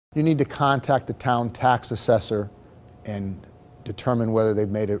You need to contact the town tax assessor and determine whether they've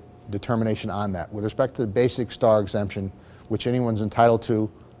made a determination on that. With respect to the basic star exemption, which anyone's entitled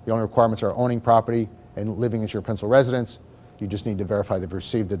to, the only requirements are owning property and living as your principal residence. You just need to verify they've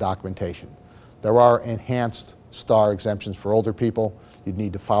received the documentation. There are enhanced star exemptions for older people. You'd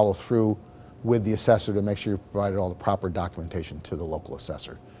need to follow through with the assessor to make sure you provided all the proper documentation to the local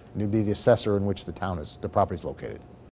assessor. And it'd be the assessor in which the property is located.